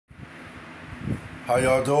How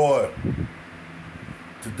y'all doing?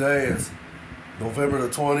 Today is November the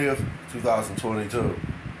 20th, 2022.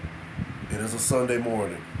 It is a Sunday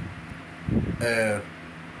morning. And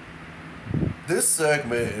this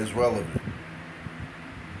segment is relevant.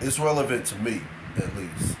 It's relevant to me, at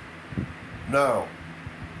least. Now,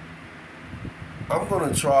 I'm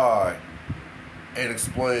going to try and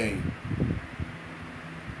explain,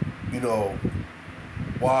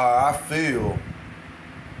 why I feel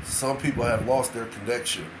some people have lost their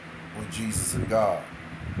connection with Jesus and God.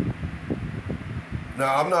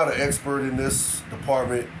 Now, I'm not an expert in this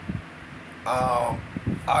department. I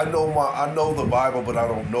know the Bible, but I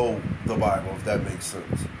don't know the Bible, if that makes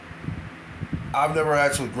sense. I've never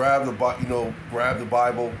actually grabbed the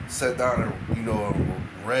Bible, sat down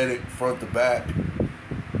and read it front to back.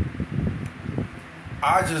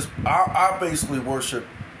 I basically worship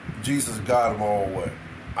Jesus and God in my own way.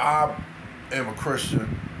 I am a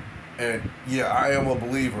Christian, and yeah, I am a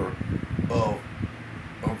believer of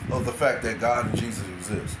the fact that God and Jesus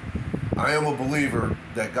exist. I am a believer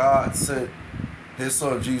that God sent His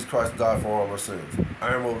Son Jesus Christ to die for all our sins.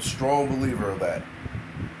 I am a strong believer of that.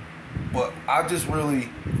 But I just really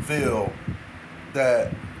feel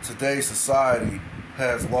that today's society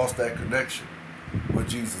has lost that connection with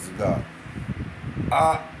Jesus and God.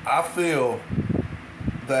 I feel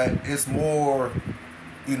that it's more,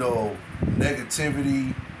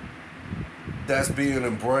 negativity that's being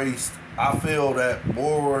embraced. I feel that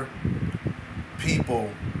more people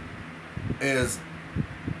is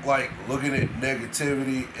like looking at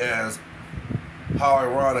negativity as how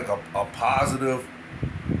ironic a positive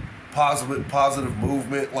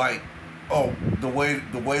movement. Like, oh, the way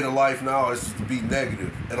to life now is just to be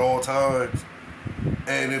negative at all times.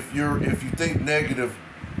 And if you think negative,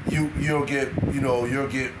 you'll get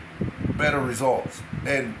better results.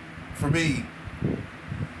 And for me,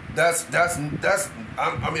 that's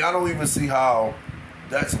I don't even see how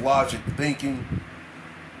that's logic thinking,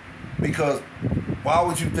 because why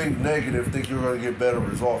would you think negative, think you're going to get better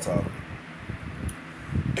results out of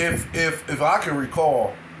it? If I can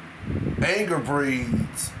recall, anger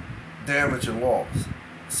breeds damage and loss.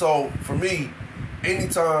 So for me,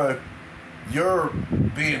 anytime you're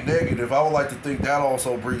being negative, I would like to think that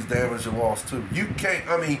also breeds damage and loss too. You can't,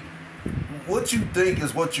 what you think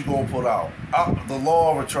is what you're going to put out. The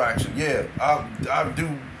law of attraction, yeah, I do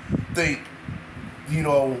think,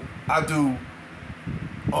 I do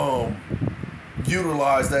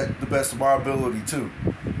utilize that the best of my ability too.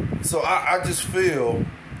 So I just feel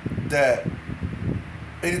that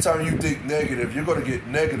anytime you think negative, you're going to get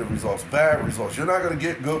negative results, bad results. You're not going to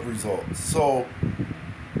get good results. So,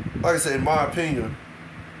 like I said, in my opinion,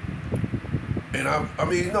 and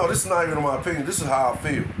this is not even my opinion, this is how I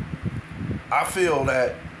feel. I feel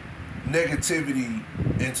that negativity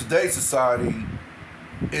in today's society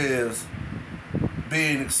is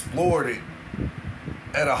being exploited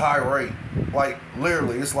at a high rate. Like,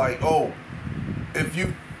 literally, it's like, oh, if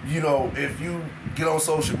you get on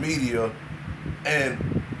social media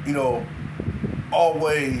and,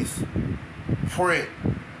 always print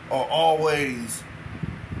or always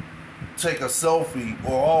take a selfie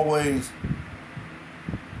or always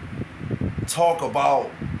talk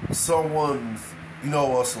about someone's,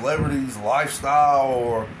 a celebrity's lifestyle,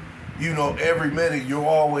 or, every minute you're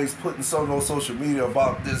always putting something on social media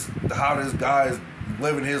about how this guy is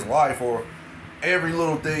living his life, or every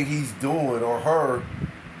little thing he's doing, or her,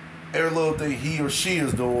 every little thing he or she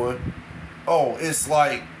is doing. Oh, it's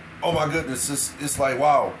like, oh my goodness, it's like,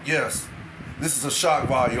 wow, yes, this is a shock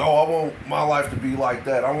value. Oh, I want my life to be like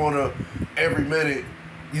that. I want to, every minute,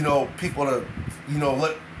 people to,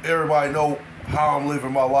 let everybody know how I'm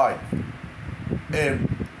living my life.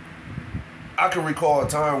 And I can recall a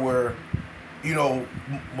time where,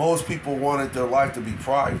 most people wanted their life to be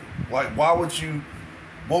private. Like, why would you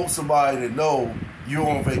want somebody to know you're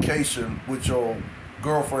on vacation with your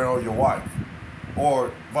girlfriend or your wife?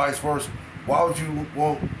 Or vice versa. Why would you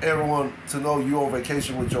want everyone to know you're on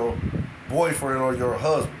vacation with your boyfriend or your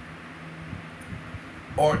husband?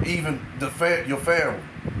 Or even your family.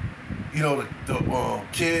 The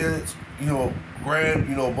kids,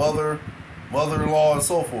 mother-in-law and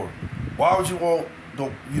so forth. Why would you want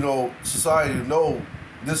society to know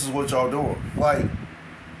this is what y'all doing? Like,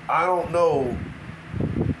 I don't know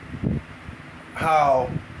how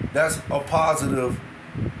that's a positive.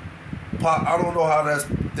 I don't know how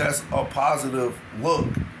that's a positive look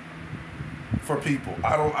for people.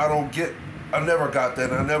 I never got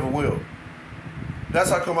that, and I never will. That's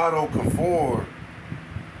how come I don't conform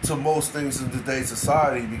to most things in today's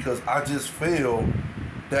society, because I just feel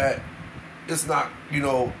that it's not,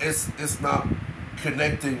 it's not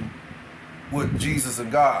connecting with Jesus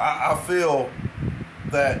and God. I feel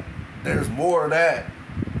that there's more of that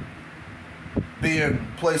being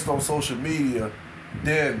placed on social media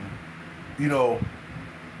than, you know,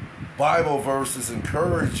 Bible verses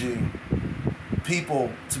encouraging people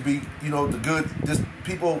to be, you know, just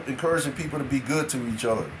people encouraging people to be good to each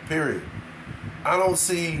other, period. I don't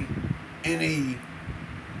see any,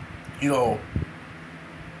 you know,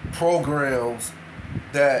 programs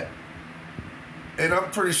that, and I'm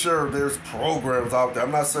pretty sure there's programs out there.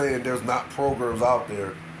 I'm not saying there's not programs out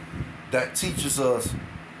there that teaches us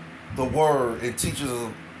the word and teaches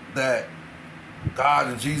us that God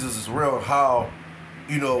and Jesus is real, and how,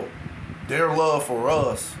 you know, their love for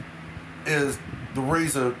us is the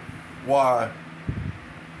reason why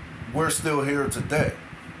we're still here today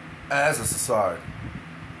as a society.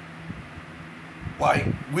 Like,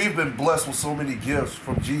 we've been blessed with so many gifts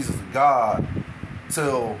from Jesus and God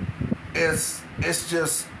till it's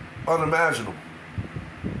just unimaginable.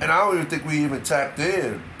 And I don't even think we even tapped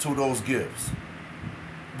in to those gifts.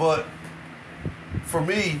 But for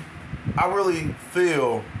me, I really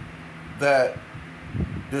feel that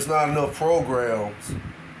there's not enough programs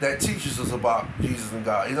that teaches us about Jesus and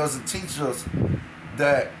God. It doesn't teach us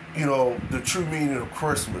that, you know, the true meaning of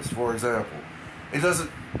Christmas, for example. It doesn't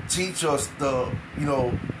teach us the, you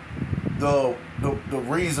know, the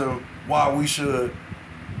reason why we should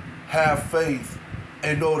have faith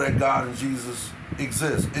and know that God and Jesus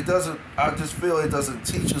exist. It doesn't, I just feel it doesn't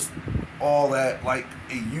teach us all that like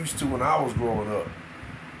it used to when I was growing up.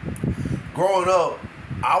 Growing up,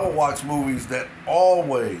 I would watch movies that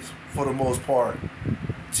always, for the most part,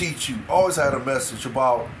 teach you, always had a message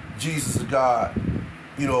about Jesus and God,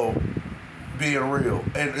 you know, being real,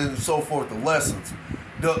 and so forth, the lessons.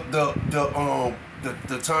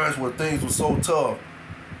 The times where things were so tough,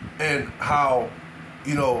 and how,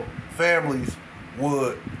 you know, families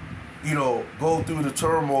would, you know, go through the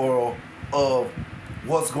turmoil of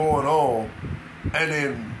what's going on, and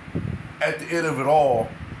then at the end of it all,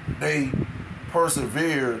 they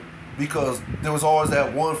persevered because there was always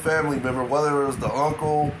that one family member, whether it was the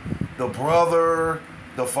uncle, the brother,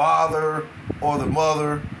 the father, or the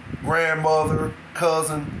mother, grandmother,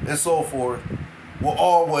 cousin, and so forth, will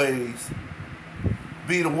always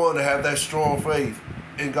be the one to have that strong faith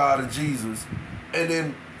in God and Jesus. And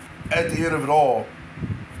then at the end of it all,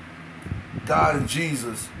 God and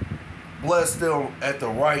Jesus bless them at the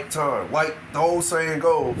right time. Like the old saying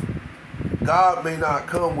goes, God may not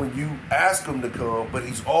come when you ask him to come, but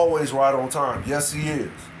he's always right on time. Yes, he is.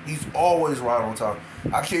 He's always right on time.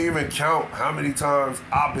 I can't even count how many times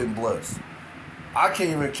I've been blessed. I can't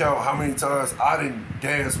even count how many times I didn't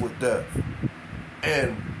dance with death.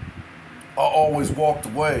 And I always walked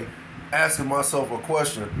away asking myself a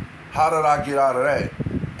question: how did I get out of that?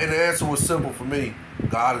 And the answer was simple for me: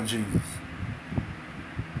 God and Jesus.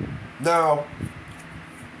 Now,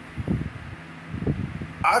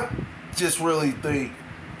 I just really think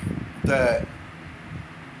that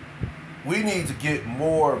we need to get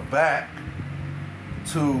more back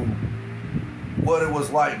to what it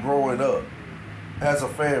was like growing up as a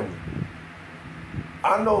family.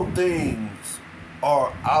 I know things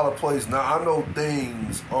are out of place now. I know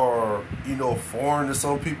things are, you know, foreign to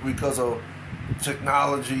some people because of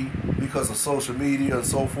technology, because of social media and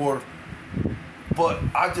so forth. But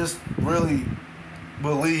I just really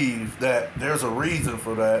believe that there's a reason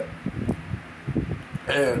for that.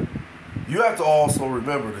 And you have to also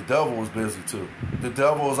remember the devil was busy too. The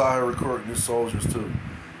devil is out here recruiting his soldiers too.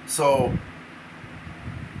 So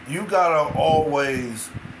you gotta always,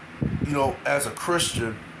 you know, as a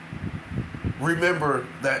Christian, remember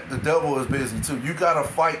that the devil is busy too. You gotta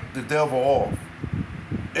fight the devil off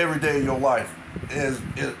every day of your life. As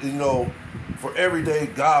you know, for every day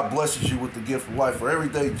God blesses you with the gift of life. For every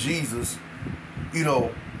day Jesus, you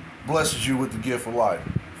know, blesses you with the gift of life.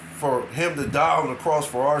 For him to die on the cross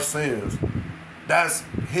for our sins, that's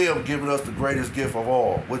him giving us the greatest gift of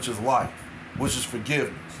all, which is life, which is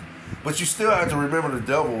forgiveness. But you still have to remember the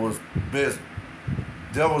devil was busy.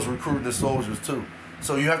 The devil's recruiting the soldiers too.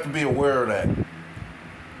 So you have to be aware of that.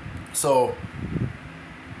 So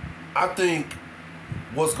I think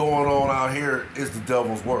what's going on out here is the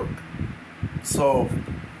devil's work. So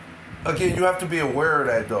again, you have to be aware of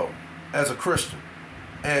that though, as a Christian.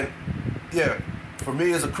 And yeah, for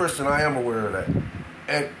me as a Christian, I am aware of that.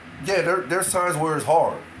 And yeah, there's times where it's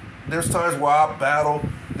hard. There's times where I battle.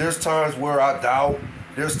 There's times where I doubt.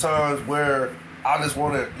 There's times where I just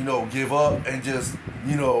want to, you know, give up and just,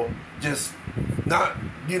 you know, just not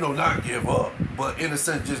give up, but in a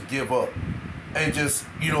sense, just give up and just,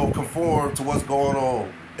 you know, conform to what's going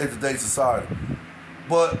on in today's society.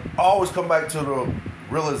 But I always come back to the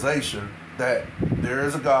realization that there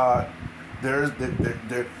is a God.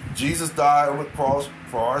 Jesus died on the cross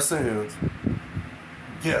for our sins.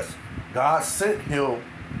 Yes, God sent him,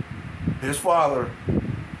 his Father,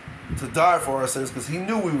 to die for our sins because he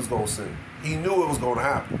knew we was going to sin. He knew it was going to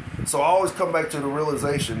happen. So I always come back to the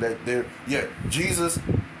realization that Jesus,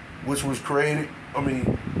 which was created,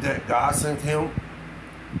 that God sent him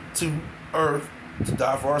to earth to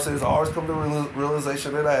die for our sins. I always come to the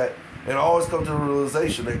realization of that, and I always come to the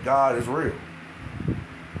realization that God is real.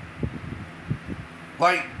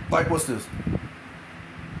 Like what's this?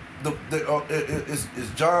 It's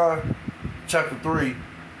John chapter 3,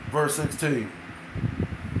 verse 16.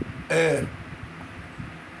 And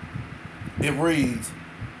it reads,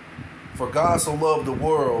 "For God so loved the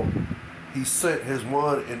world, he sent his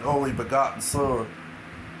one and only begotten Son,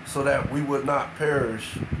 so that we would not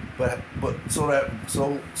perish, but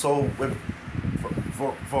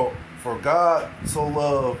for God so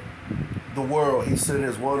loved the world, he sent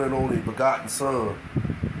his one and only begotten Son.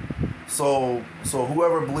 So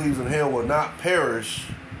whoever believes in him will not perish,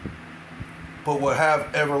 but will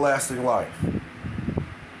have everlasting life.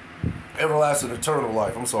 Everlasting eternal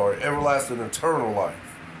life. Everlasting eternal life.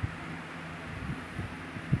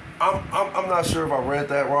 I'm not sure if I read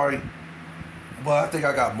that right, but I think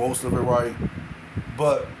I got most of it right.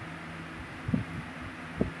 But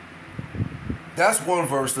that's one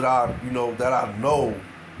verse that I know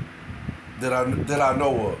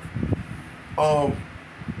of.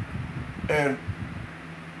 And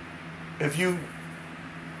if you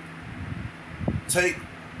take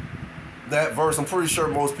that verse, I'm pretty sure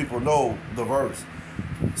most people know the verse.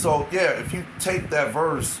 So yeah, if you take that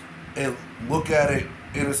verse and look at it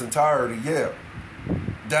in its entirety,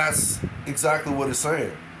 that's exactly what it's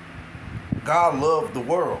saying. God loved the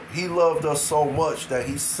world. He loved us so much that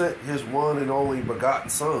he sent his one and only begotten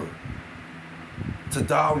Son to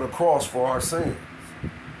die on the cross for our sins.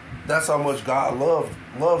 That's how much God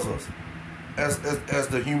loves us as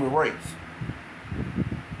the human race.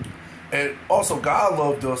 And also God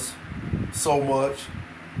loved us so much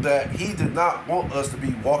that he did not want us to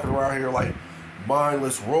be walking around here like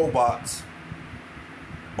mindless robots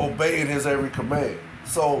obeying his every command.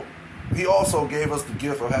 So he also gave us the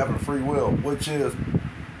gift of having free will, which is,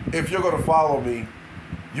 if you're going to follow me,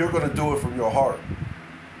 you're going to do it from your heart.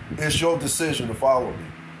 It's your decision to follow me.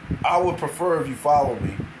 I would prefer if you follow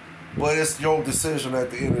me, but it's your decision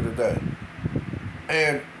at the end of the day.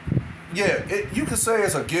 And you could say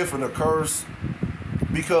it's a gift and a curse,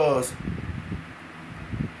 because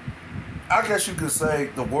I guess you could say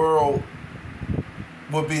the world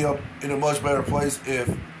would be in a much better place if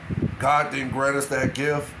God didn't grant us that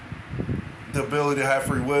gift, the ability to have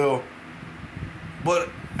free will. But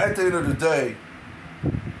at the end of the day,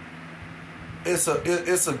 it's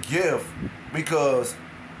a gift, because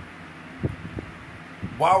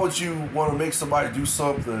why would you want to make somebody do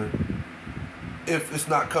something if it's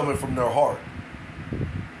not coming from their heart?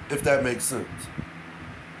 If that makes sense.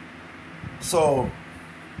 So,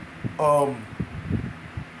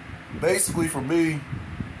 basically for me,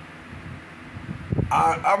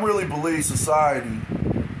 I really believe society,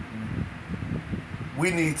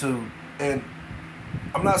 we need to, and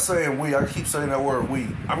I'm not saying we, I keep saying that word we.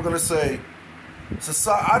 I'm going to say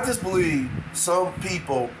society. I just believe some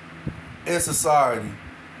people in society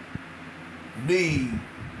need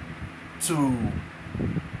to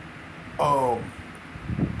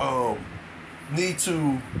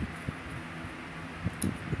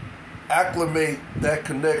acclimate that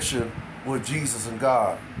connection with Jesus and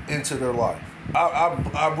God into their life.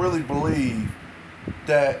 I really believe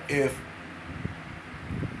that if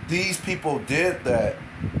these people did that,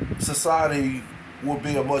 society would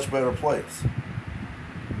be a much better place.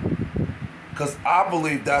 Because I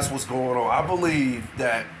believe that's what's going on. I believe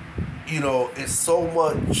that, it's so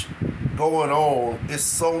much going on. It's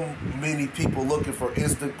so many people looking for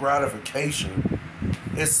instant gratification.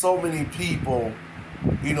 It's so many people,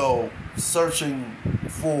 searching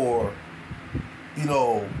for,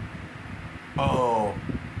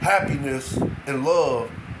 happiness and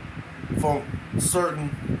love from certain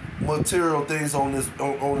material things on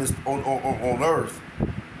earth,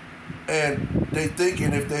 and they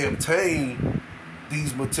thinking if they obtain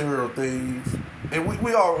these material things, and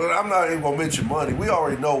we all, I'm not even gonna mention money. We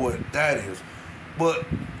already know what that is, but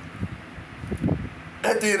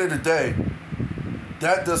at the end of the day,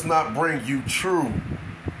 that does not bring you true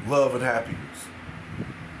love and happiness.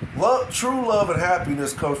 True love and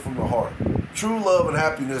happiness comes from the heart. True love and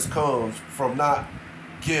happiness comes from not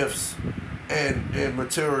gifts and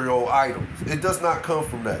material items. It does not come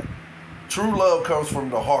from that. True love comes from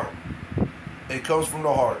the heart. It comes from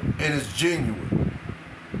the heart. It is genuine.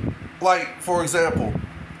 Like, for example,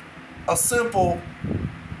 a simple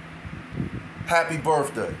happy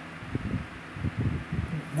birthday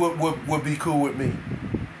would be cool with me.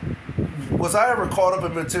 Was I ever caught up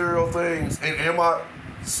in material things? And am I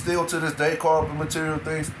still to this day caught up in material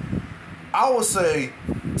things? I would say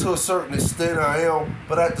to a certain extent I am,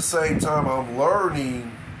 but at the same time I'm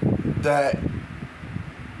learning that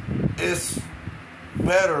it's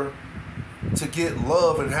better to get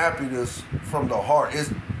love and happiness from the heart.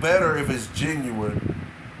 It's better if it's genuine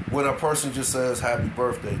when a person just says happy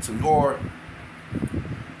birthday to you, or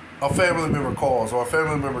a family member calls, or a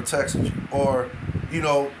family member texts you, or, you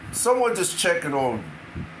know, someone just checking on you,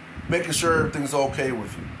 making sure everything's okay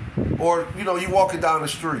with you. Or, you know, you walking down the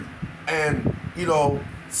street and, you know,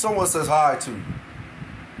 someone says hi to you.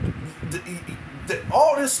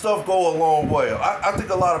 All this stuff go a long way. I think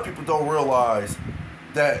a lot of people don't realize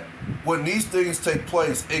that when these things take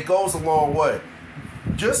place, it goes a long way.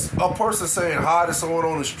 Just a person saying hi to someone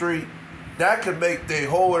on the street, that could make their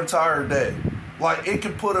whole entire day. Like, it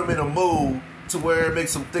can put them in a mood to where it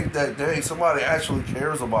makes them think that, dang, somebody actually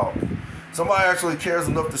cares about me. Somebody actually cares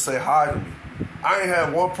enough to say hi to me. I ain't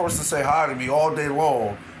had one person say hi to me all day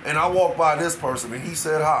long, and I walked by this person and he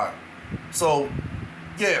said hi. So,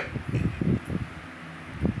 yeah.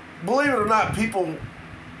 Believe it or not, people,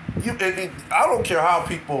 I don't care how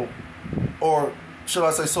people, or should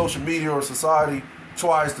I say social media or society,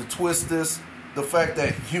 tries to twist this, the fact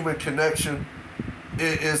that human connection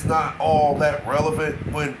is not all that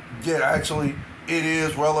relevant, when, yeah, actually it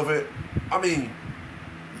is relevant. I mean,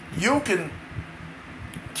 you can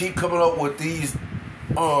keep coming up with these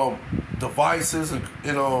devices and,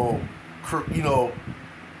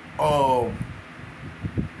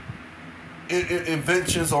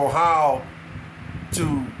 inventions on how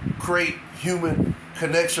to create human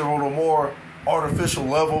connection on a more artificial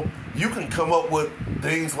level. You can come up with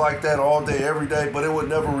things like that all day, every day, but it would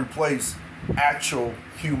never replace actual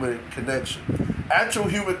human connection. Actual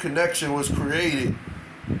human connection was created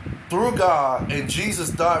through God, and Jesus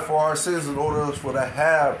died for our sins in order for us to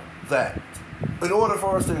have that, in order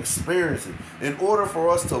for us to experience it, in order for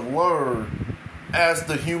us to learn as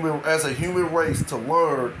a human race, to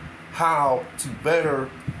learn how to better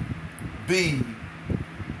be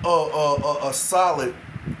a solid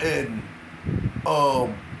and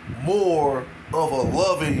more of a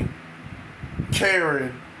loving,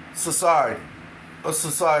 caring society. A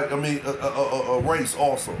race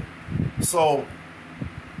also. So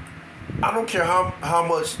I don't care how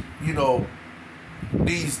much,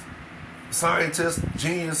 these scientists,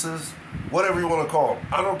 geniuses, whatever you want to call them,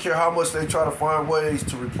 I don't care how much they try to find ways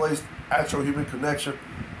to replace actual human connection.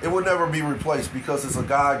 It will never be replaced, because it's a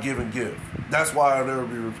God-given gift. That's why it'll never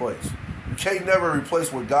be replaced. You can't never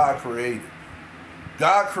replace what God created.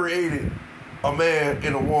 God created a man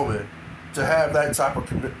and a woman to have that type of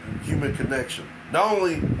human connection. Not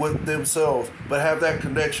only with themselves, but have that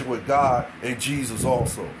connection with God and Jesus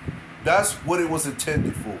also. That's what it was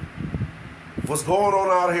intended for. What's going on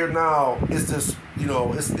out here now is just,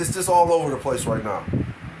 it's just all over the place right now.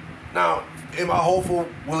 Now, am I hopeful?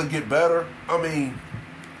 Will it get better? I mean,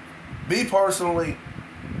 me personally,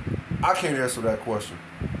 I can't answer that question.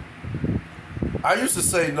 I used to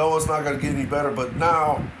say, no, it's not going to get any better, but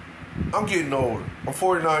now I'm getting older. I'm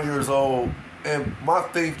 49 years old, and my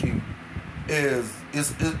thinking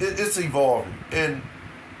it's evolving. And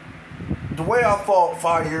the way I thought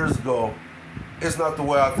 5 years ago is not the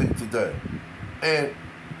way I think today. And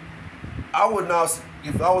I would not,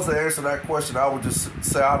 if I was to answer that question, I would just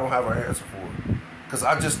say I don't have an answer for it, because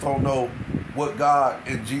I just don't know what God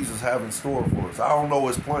and Jesus have in store for us. I don't know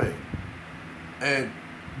His plan.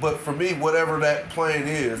 But for me, whatever that plan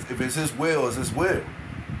is, if it's His will, it's His will.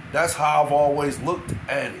 That's how I've always looked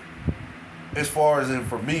at it. As far as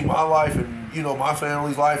for me, my life, and my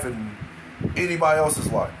family's life, and anybody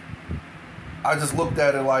else's life, I just looked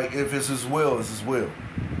at it like, if it's His will, it's His will.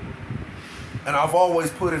 And I've always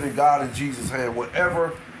put it in God and Jesus' hand.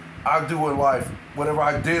 Whatever I do in life, whatever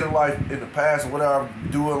I did in life in the past, and whatever I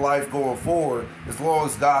do in life going forward, as long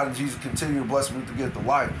as God and Jesus continue to bless me to get the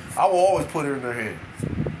life, I will always put it in their hands.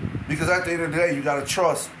 Because at the end of the day, you got to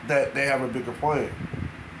trust that they have a bigger plan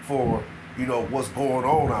for, what's going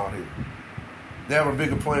on out here. They have a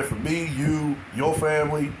bigger plan for me, you, your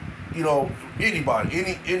family, anybody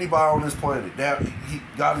on this planet.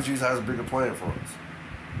 God and Jesus has a bigger plan for us.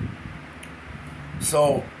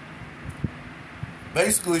 So,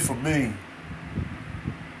 basically for me,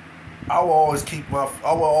 I will always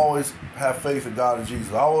have faith in God and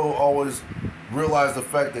Jesus. I will always realize the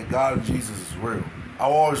fact that God and Jesus is real. I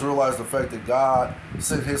will always realize the fact that God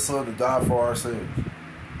sent His Son to die for our sins.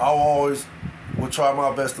 I will always will try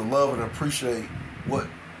my best to love and appreciate what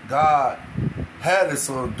God had his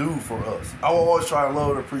son do for us. I will always try to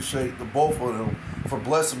love and appreciate the both of them for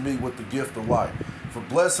blessing me with the gift of life, for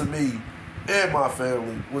blessing me and my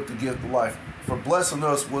family with the gift of life, for blessing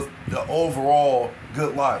us with the overall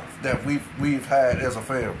good life that we've had as a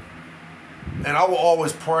family. And I will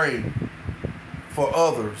always pray for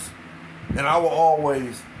others, and I will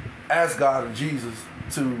always ask God and Jesus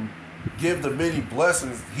to give the many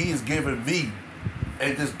blessings he has given me,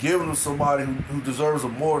 and just give them to somebody who deserves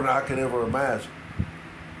them more than I can ever imagine.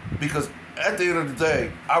 Because at the end of the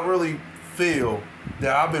day, I really feel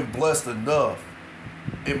that I've been blessed enough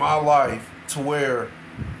in my life to where,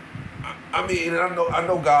 I mean, I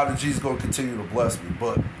know God and Jesus going to continue to bless me,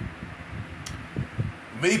 but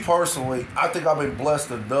me personally, I think I've been blessed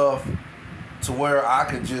enough to where I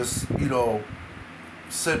can just,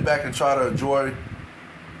 sit back and try to enjoy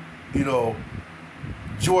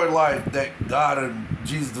life that God and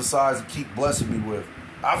Jesus decides to keep blessing me with.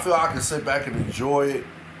 I feel I can sit back and enjoy it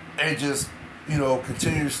and just,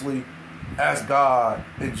 continuously ask God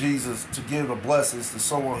and Jesus to give the blessings to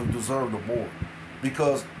someone who deserves them more.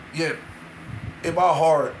 Because, in my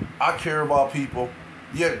heart, I care about people.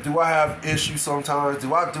 Do I have issues sometimes?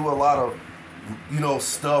 Do I do a lot of,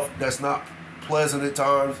 stuff that's not pleasant at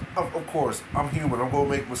times? Of course, I'm human. I'm going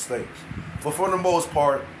to make mistakes. But for the most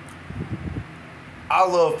part, I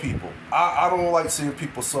love people. I don't like seeing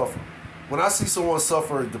people suffer. When I see someone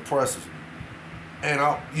suffer, it depresses me. And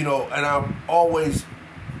I always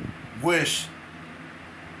wish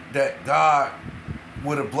that God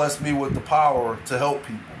would have blessed me with the power to help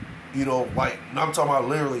people. I'm talking about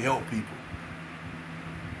literally help people.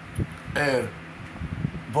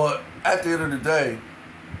 But at the end of the day,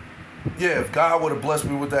 if God would have blessed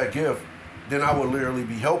me with that gift, then I would literally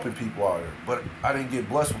be helping people out here. But I didn't get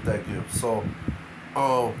blessed with that gift. So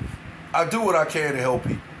I do what I can to help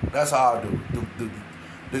people. That's how I do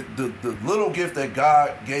it. The little gift that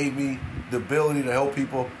God gave me, the ability to help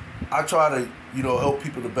people, I try to, help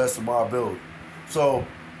people the best of my ability. So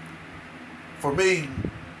for me,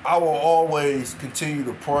 I will always continue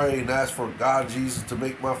to pray and ask for God and Jesus to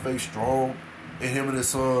make my faith strong in him and his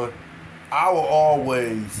son. I will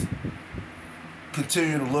always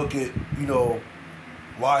continue to look at,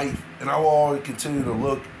 life, and I will always continue to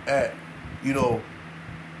look at,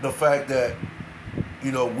 the fact that,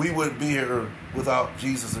 we wouldn't be here without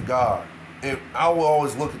Jesus and God. And I will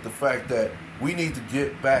always look at the fact that we need to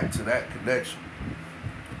get back to that connection.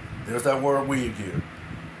 There's that word "we" again.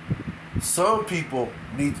 Some people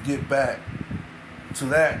need to get back to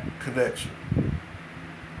that connection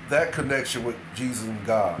with Jesus and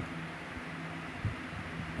God.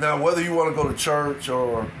 Now, whether you want to go to church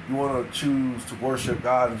or you want to choose to worship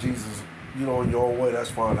God and Jesus, in your own way, that's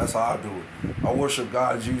fine. That's how I do it. I worship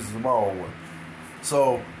God and Jesus in my own way.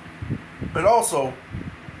 So, but also,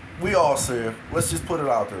 we all sin. Let's just put it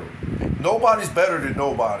out there. Nobody's better than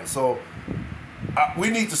nobody. So, we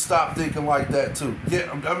need to stop thinking like that too.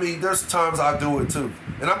 There's times I do it too.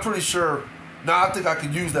 And I'm pretty sure, now I think I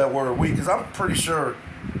can use that word "we" because I'm pretty sure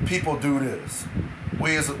people do this.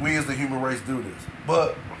 We as the human race do this.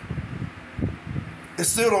 But it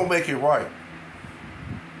still don't make it right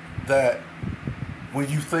that when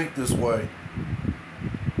you think this way,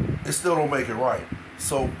 it still don't make it right.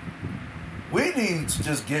 So we need to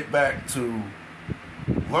just get back to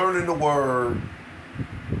learning the word,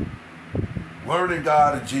 learning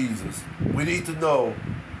God and Jesus. We need to know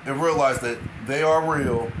and realize that they are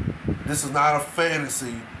real. This is not a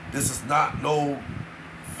fantasy. This is not no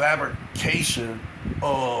fabrication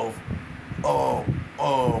of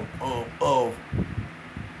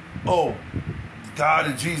God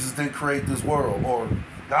and Jesus didn't create this world, or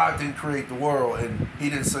God didn't create the world and he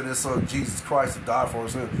didn't send his son Jesus Christ to die for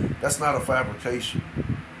his sins. That's not a fabrication.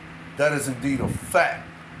 That is indeed a fact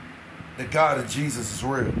that God and Jesus is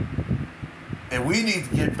real. And we need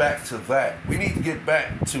to get back to that. We need to get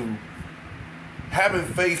back to having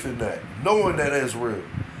faith in that, knowing that it is real.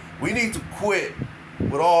 We need to quit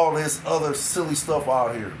with all this other silly stuff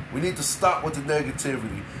out here. We need to stop with the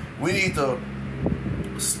negativity. We need to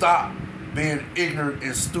stop being ignorant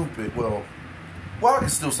and stupid. Well, I can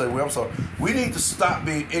still say, I'm sorry. We need to stop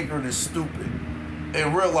being ignorant and stupid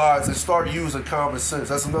and realize and start using common sense.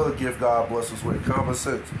 That's another gift God bless us with, common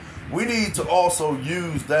sense. We need to also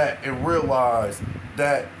use that and realize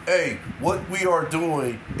that, hey, what we are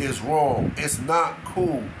doing is wrong. It's not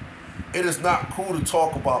cool. It is not cool to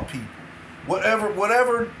talk about people.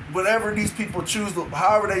 Whatever these people choose to,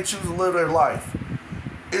 however they choose to live their life,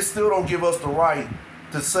 it still don't give us the right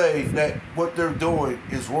to say that what they're doing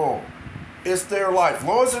is wrong. It's their life. As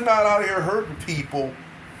long as they're not out here hurting people,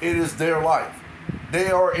 it is their life. They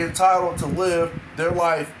are entitled to live their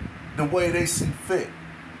life the way they see fit.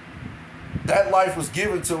 That life was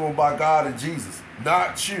given to them by God and Jesus,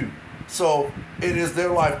 not you. So it is their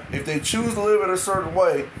life. If they choose to live in a certain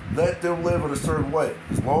way, let them live in a certain way.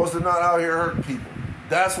 As long as they're not out here hurting people.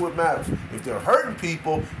 That's what matters. If they're hurting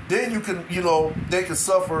people, then you can, they can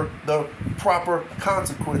suffer the proper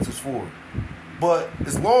consequences for it. But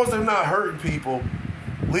as long as they're not hurting people,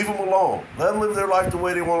 leave them alone. Let them live their life the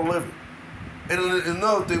way they want to live it. And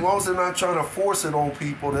another thing, as long as they're not trying to force it on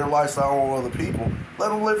people, their lifestyle on other people, let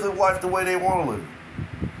them live their life the way they want to live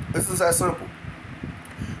it. This is that simple.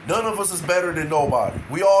 None of us is better than nobody.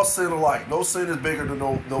 We all sin alike. No sin is bigger than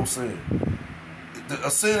no sin. A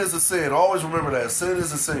sin is a sin. Always remember that. Sin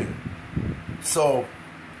is a sin. So,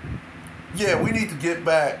 yeah, we need to get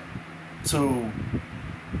back to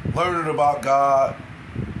learning about God,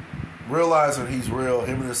 realizing He's real,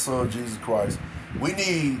 Him and His Son, Jesus Christ. We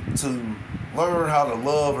need to learn how to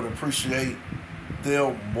love and appreciate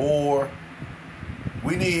them more.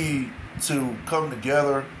 We need to come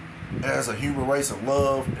together as a human race and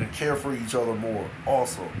love and care for each other more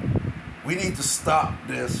also. We need to stop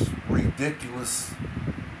this ridiculous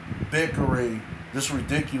bickering, this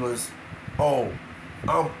ridiculous,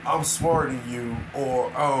 I'm smarter than you,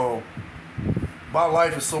 or my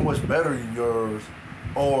life is so much better than yours,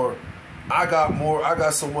 or I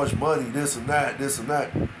got so much money, this and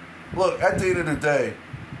that. Look, at the end of the day,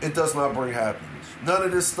 it does not bring happiness. None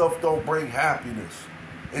of this stuff don't bring happiness.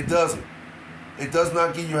 It doesn't. It does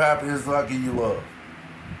not give you happiness, it does not give you love.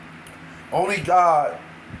 Only God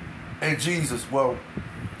and Jesus, well,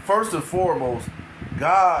 first and foremost,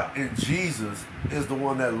 God and Jesus is the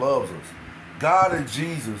one that loves us. God and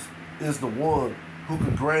Jesus is the one who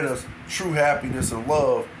can grant us true happiness and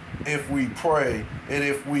love if we pray and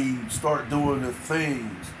if we start doing the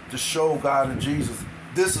things to show God and Jesus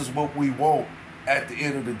this is what we want at the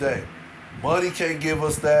end of the day. Money can't give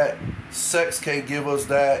us that. Sex can't give us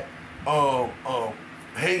that.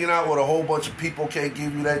 Hanging out with a whole bunch of people can't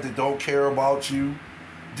give you that don't care about you.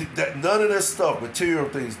 None of this stuff, material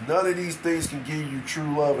things, none of these things can give you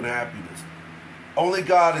true love and happiness. Only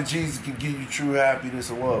God and Jesus can give you true happiness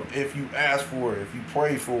and love if you ask for it, if you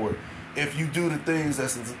pray for it, if you do the things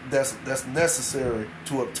that's necessary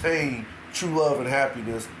to obtain true love and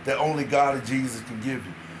happiness that only God and Jesus can give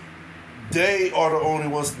you. They are the only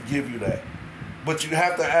ones that can give you that. But you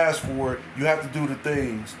have to ask for it. You have to do the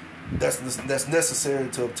things that's necessary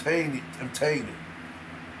to obtain it.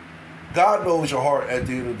 God knows your heart at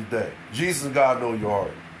the end of the day. Jesus and God know your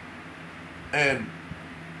heart. And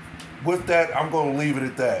with that, I'm going to leave it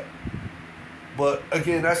at that. But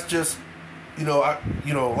again, that's just, like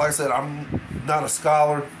I said, I'm not a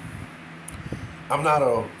scholar. I'm not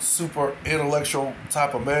a super intellectual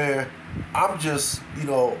type of man. I'm just,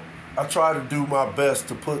 I try to do my best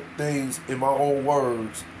to put things in my own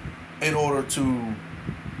words in order to,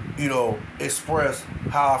 express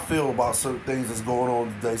how I feel about certain things that's going on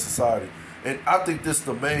in today's society. And I think this is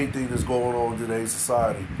the main thing that's going on in today's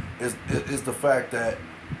society is the fact that,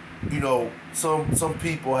 some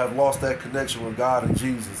people have lost that connection with God and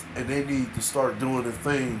Jesus, and they need to start doing the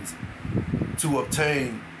things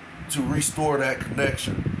to restore that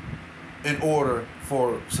connection in order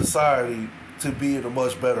for society to be in a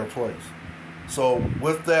much better place. So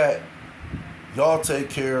with that, y'all take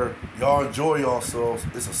care. Y'all enjoy yourselves.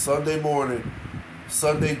 It's a Sunday morning,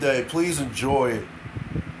 Sunday day. Please enjoy it.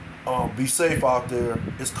 Be safe out there.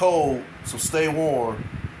 It's cold, so stay warm.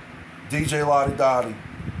 DJ Lottie Dottie.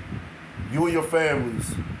 You and your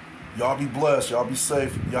families, y'all be blessed. Y'all be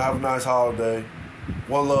safe. Y'all have a nice holiday.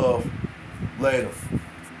 One love. Later.